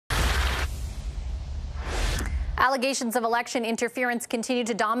Allegations of election interference continue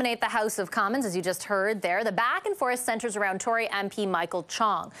to dominate the House of Commons, as you just heard there. The back and forth centers around Tory MP Michael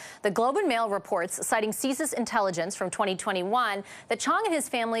Chong. The Globe and Mail reports, citing CSIS intelligence from 2021, that Chong and his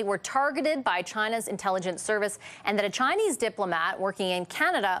family were targeted by China's intelligence service and that a Chinese diplomat working in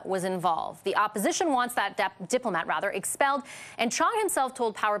Canada was involved. The opposition wants that diplomat expelled, and Chong himself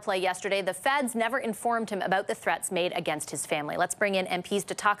told Power Play yesterday the feds never informed him about the threats made against his family. Let's bring in MPs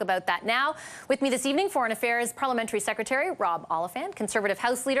to talk about that now. With me this evening, Foreign Affairs Parliamentary Secretary Rob Oliphant, Conservative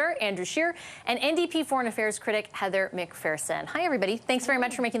House Leader Andrew Scheer, and NDP Foreign Affairs critic Heather McPherson. Hi, everybody. Thanks very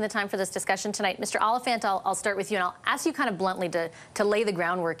much for making the time for this discussion tonight. Mr. Oliphant, I'll start with you, and I'll ask you kind of bluntly to lay the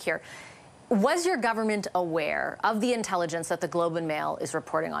groundwork here. Was your government aware of the intelligence that the Globe and Mail is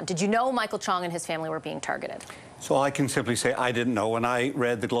reporting on? Did you know Michael Chong and his family were being targeted? So I can simply say I didn't know. When I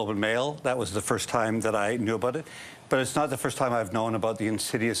read the Globe and Mail, that was the first time that I knew about it. But it's not the first time I've known about the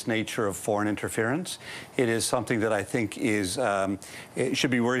insidious nature of foreign interference. It is something that I think is, it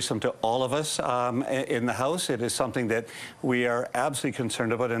should be worrisome to all of us in the House. It is something that we are absolutely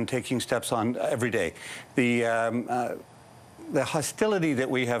concerned about and taking steps on every day. The hostility that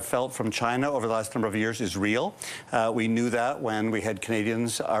we have felt from China over the last number of years is real. We knew that when we had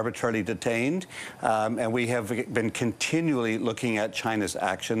Canadians arbitrarily detained, and we have been continually looking at China's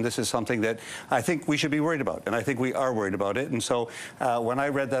action. This is something that I think we should be worried about, and I think we are worried about it. And so when I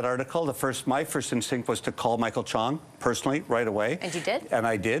read that article, my first instinct was to call Michael Chong personally right away. And you did? And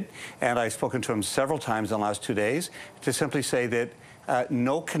I did. And I've spoken to him several times in the last 2 days to simply say that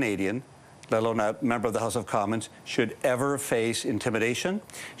no Canadian, let alone a member of the House of Commons, should ever face intimidation,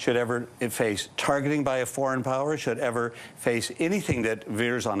 should ever face targeting by a foreign power, should ever face anything that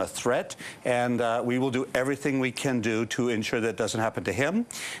veers on a threat. And we will do everything we can do to ensure that doesn't happen to him,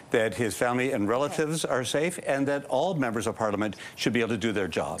 that his family and relatives are safe, and that all members of Parliament should be able to do their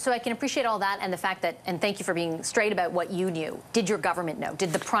job. So I can appreciate all that and the fact that, and thank you for being straight about what you knew. Did your government know?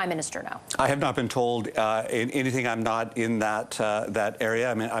 Did the Prime Minister know? I have not been told in anything. I'm not in that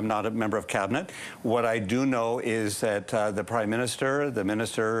area. I mean, I'm not a member of Cabinet. What I do know is that the Prime Minister, the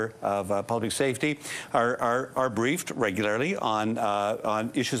Minister of Public Safety are briefed regularly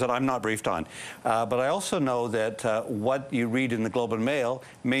on issues that I'm not briefed on. But I also know that what you read in the Globe and Mail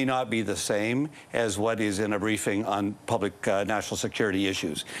may not be the same as what is in a briefing on public national security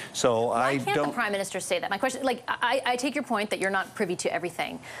issues. So Why can't the Prime Minister say that? My question, like, I take your point that you're not privy to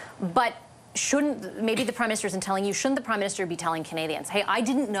everything, but maybe the Prime Minister isn't telling you, shouldn't the Prime Minister be telling Canadians, hey, I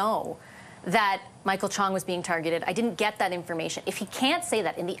didn't know that Michael Chong was being targeted. I didn't get that information. If he can't say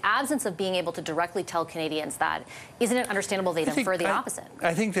that in the absence of being able to directly tell Canadians that, isn't it understandable they'd infer the opposite?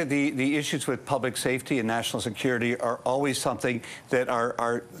 I think that the issues with public safety and national security are always something that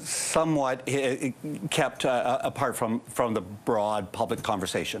are somewhat kept apart from the broad public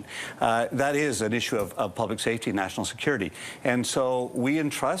conversation. That is an issue of public safety and national security. And so we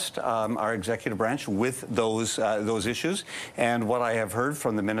entrust our executive branch with those issues. And what I have heard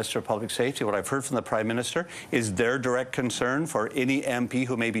from the Minister of Public Safety, what I've heard from the Prime Minister, is their direct concern for any MP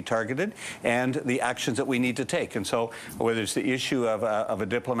who may be targeted and the actions that we need to take. And so whether it's the issue of a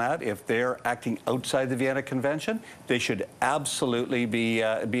diplomat, if they're acting outside the Vienna Convention, they should absolutely be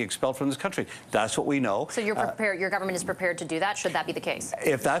expelled from this country. That's what we know. So you're prepared, your government is prepared to do that, should that be the case?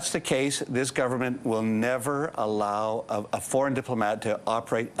 If that's the case, this government will never allow a foreign diplomat to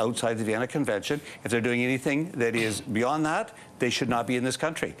operate outside the Vienna Convention. If they're doing anything that is beyond that, they should not be in this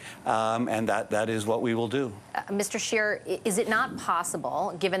country. And that is what we will do. Mr. Scheer, is it not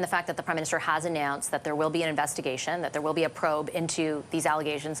possible, given the fact that the Prime Minister has announced that there will be an investigation, that there will be a probe into these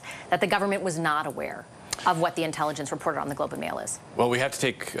allegations, that the government was not aware of what the intelligence reported on the Globe and Mail is? Well, we have to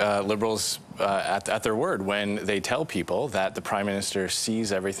take Liberals at their word when they tell people that the Prime Minister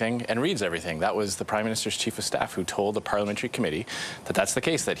sees everything and reads everything. That was the Prime Minister's Chief of Staff who told the Parliamentary Committee that that's the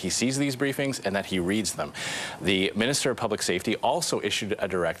case, that he sees these briefings and that he reads them. The Minister of Public Safety also issued a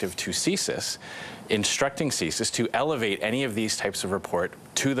directive to CSIS, instructing CSIS to elevate any of these types of report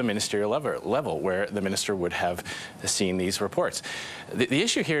to the ministerial level where the minister would have seen these reports. The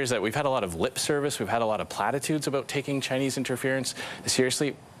issue here is that we've had a lot of lip service, we've had a lot of platitudes about taking Chinese interference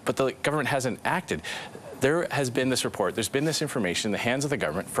seriously, but the government hasn't acted. There has been this report, there's been this information in the hands of the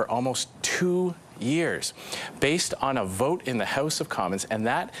government for almost 2 years, based on a vote in the House of Commons, and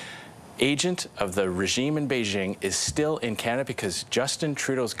that agent of the regime in Beijing is still in Canada because Justin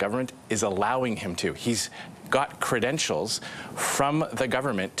Trudeau's government is allowing him to. He's got credentials from the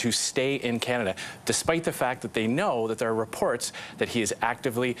government to stay in Canada, despite the fact that they know that there are reports that he is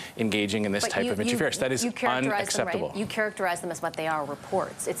actively engaging in this type of interference. That is unacceptable. Right? You characterize them as what they are,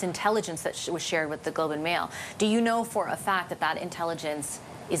 reports. It's intelligence that was shared with the Globe and Mail. Do you know for a fact that that intelligence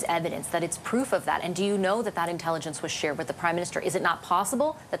is evidence, that it's proof of that? And do you know that that intelligence was shared with the Prime Minister? Is it not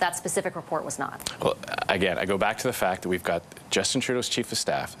possible that that specific report was not? Well, again, I go back to the fact that we've got Justin Trudeau's Chief of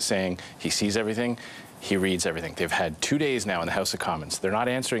Staff saying he sees everything, he reads everything. They've had 2 days now in the House of Commons. They're not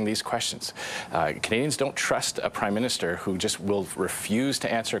answering these questions. Canadians don't trust a Prime Minister who just will refuse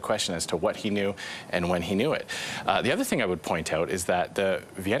to answer a question as to what he knew and when he knew it. The other thing I would point out is that the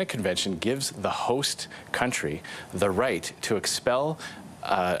Vienna Convention gives the host country the right to expel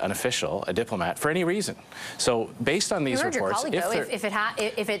an official, a diplomat, for any reason. So based on these reports,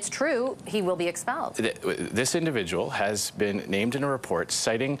 if it's true, he will be expelled. This individual has been named in a report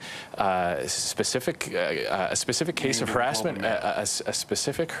citing a specific case of harassment, a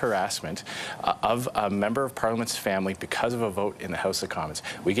specific harassment of a member of Parliament's family because of a vote in the House of Commons.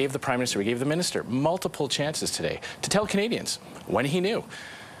 We gave the Prime Minister, we gave the Minister multiple chances today to tell Canadians when he knew.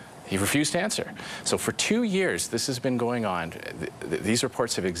 He refused to answer. So for 2 years, this has been going on. These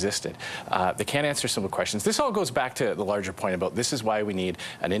reports have existed. They can't answer simple questions. This all goes back to the larger point about this is why we need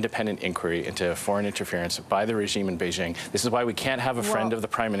an independent inquiry into foreign interference by the regime in Beijing. This is why we can't have a friend of the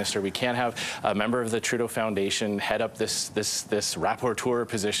Prime Minister. We can't have a member of the Trudeau Foundation head up this rapporteur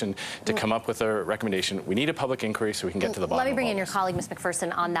position to come up with a recommendation. We need a public inquiry so we can get to the bottom of all this. Let me bring in your colleague, Ms.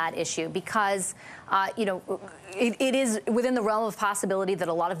 McPherson, on that issue, because you know, it is within the realm of possibility that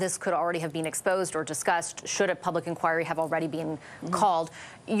a lot of this could already have been exposed or discussed should a public inquiry have already been called.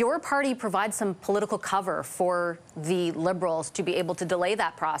 Your party provides some political cover for the Liberals to be able to delay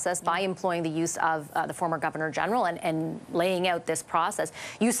that process by employing the use of the former Governor General and laying out this process.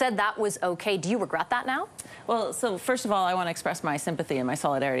 You said that was okay. Do you regret that now? Well, so first of all, I want to express my sympathy and my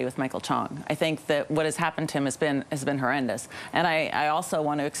solidarity with Michael Chong. I think that what has happened to him has been horrendous. And I also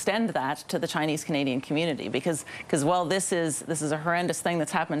want to extend that to the Chinese-Canadian community because while this is a horrendous thing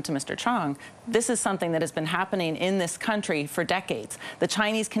that's happened to Mr. Chong, this is something that has been happening in this country for decades. The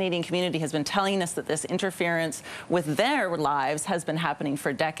Chinese-Canadian community has been telling us that this interference with their lives has been happening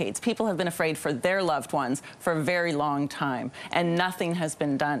for decades. People have been afraid for their loved ones for a very long time, and nothing has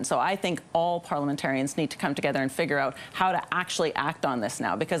been done. So I think all parliamentarians need to come together and figure out how to actually act on this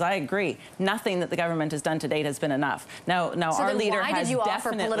now, because I agree, nothing that the government has done to date has been enough. Now so our leader why has did you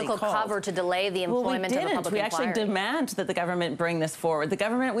offer definitely political cover to delay the employment of a public inquiry? We actually demand that the government bring this forward.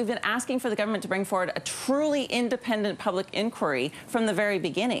 We've been asking for the government to bring forward a truly independent public inquiry from the very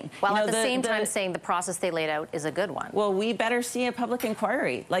beginning. While at the same time saying the process they laid out is a good one. Well, we better see a public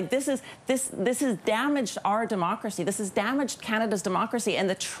inquiry. Like this has damaged our democracy. This has damaged Canada's democracy and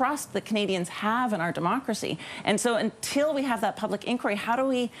the trust that Canadians have in our democracy. And so until we have that public inquiry, how do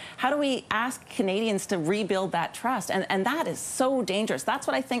we ask Canadians to rebuild that trust? And that is so dangerous. That's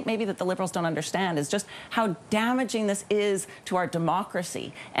what I think maybe that the Liberals don't understand, is just how damaging this is to our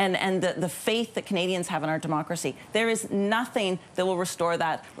democracy and the faith that Canadians have in our democracy. There is nothing that will restore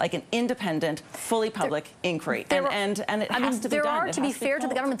that like an independent, fully public inquiry. And it has to be done. To be fair to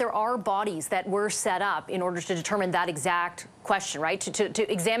the government, there are bodies that were set up in order to determine that exact question, right?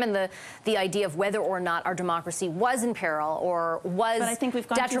 To examine the idea of whether or not our democracy was in peril or was But I think we've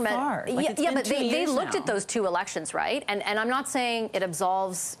gone too far. Like, yeah, but they looked at those two elections, right? And I'm not saying it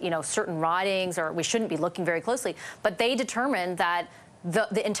absolves, you know, certain ridings or we shouldn't be looking very closely, but they determined that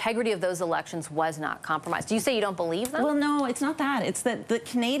the integrity of those elections was not compromised. Do you say you don't believe them? Well, no, it's not that. It's that the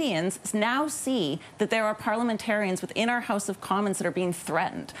Canadians now see that there are parliamentarians within our House of Commons that are being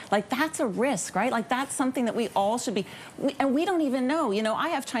threatened. Like, that's a risk, right? Like, that's something that we all should be... and we don't even know. You know, I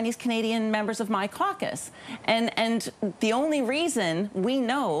have Chinese-Canadian members of my caucus. And the only reason we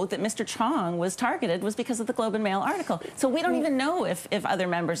know that Mr. Chong was targeted was because of the Globe and Mail article. So we don't even know if other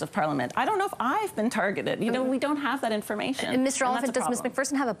members of Parliament... I don't know if I've been targeted. You know, we don't have that information. And Mr. Oliphant, does Ms.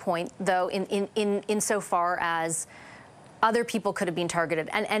 McPherson have a point, though, insofar as other people could have been targeted?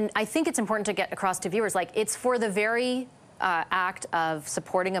 And I think it's important to get across to viewers, like, it's for the very act of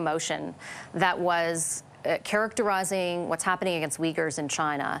supporting a motion that was characterizing what's happening against Uyghurs in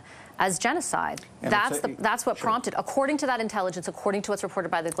China as genocide. And that's what prompted, according to that intelligence, according to what's reported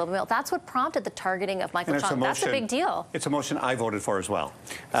by the Globe and Mail, that's what prompted the targeting of Michael Chong. That's a big deal. It's a motion I voted for as well.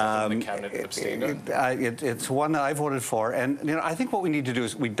 The cabinet abstained on? It's one that I voted for, and you know, I think what we need to do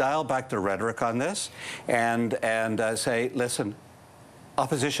is we dial back the rhetoric on this and say, listen,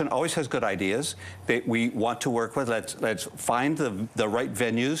 opposition always has good ideas that we want to work with. Let's find the right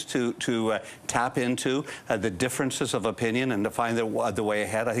venues to tap into the differences of opinion and to find the way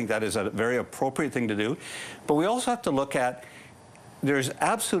ahead. I think that is a very appropriate thing to do. But we also have to look at, there's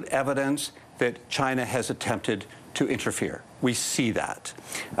absolute evidence that China has attempted to interfere. We see that.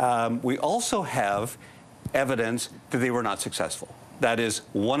 We also have evidence that they were not successful. That is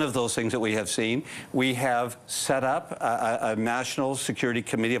one of those things that we have seen. We have set up a National Security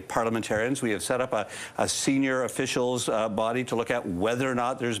Committee of Parliamentarians. We have set up a senior officials body to look at whether or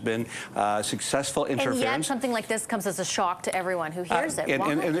not there's been successful interference. And yet something like this comes as a shock to everyone who hears it.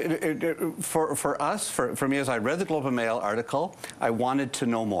 For me, as I read the Globe and Mail article, I wanted to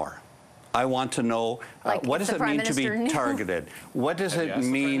know more. I want to know what does it mean to be targeted? What does it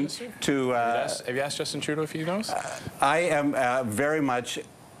mean to... have you asked Justin Trudeau if he knows? I am very much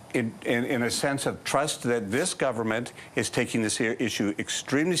in a sense of trust that this government is taking this issue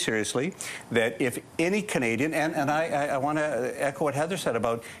extremely seriously, that if any Canadian, and I want to echo what Heather said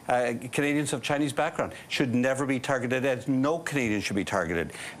about Canadians of Chinese background, should never be targeted, as no Canadian should be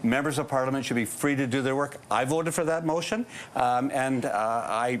targeted. Members of Parliament should be free to do their work. I voted for that motion, and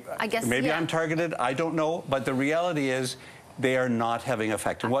I guess maybe I'm targeted, I don't know, but the reality is they are not having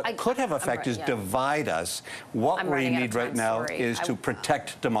effect. And what could have effect is divide us. What we need right now is to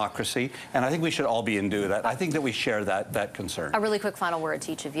protect democracy, and I think we should all be into that. I think that we share that concern. A really quick final word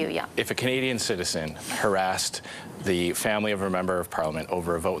to each of you, If a Canadian citizen harassed the family of a member of Parliament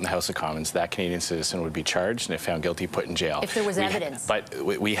over a vote in the House of Commons, that Canadian citizen would be charged and if found guilty, put in jail. If there was evidence. But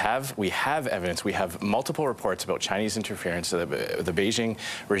we have evidence. We have multiple reports about Chinese interference, the Beijing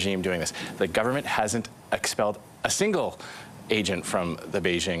regime doing this. The government hasn't expelled a single agent from the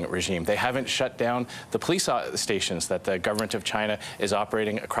Beijing regime. They haven't shut down the police stations that the government of China is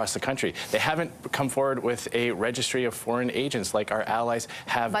operating across the country. They haven't come forward with a registry of foreign agents like our allies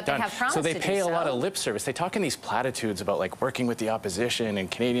have done. They have promised so they pay a lot of lip service. They talk in these platitudes about like working with the opposition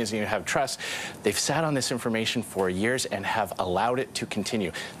and Canadians need to have trust. They've sat on this information for years and have allowed it to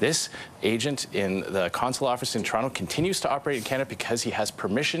continue. This agent in the consul office in Toronto continues to operate in Canada because he has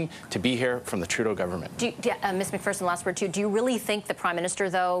permission to be here from the Trudeau government. Ms. McPherson, last word too. Do you really think the Prime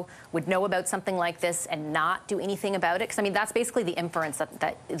Minister, though, would know about something like this and not do anything about it? Because, I mean, that's basically the inference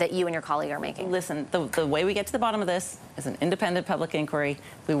that you and your colleague are making. Listen, the way we get to the bottom of this is an independent public inquiry.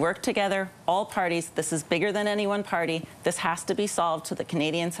 We work together, all parties. This is bigger than any one party. This has to be solved so that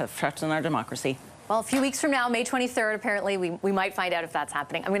Canadians have trust in our democracy. Well, a few weeks from now, May 23rd, apparently, we might find out if that's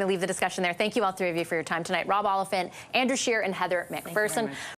happening. I'm going to leave the discussion there. Thank you, all three of you, for your time tonight. Rob Oliphant, Andrew Scheer, and Heather McPherson.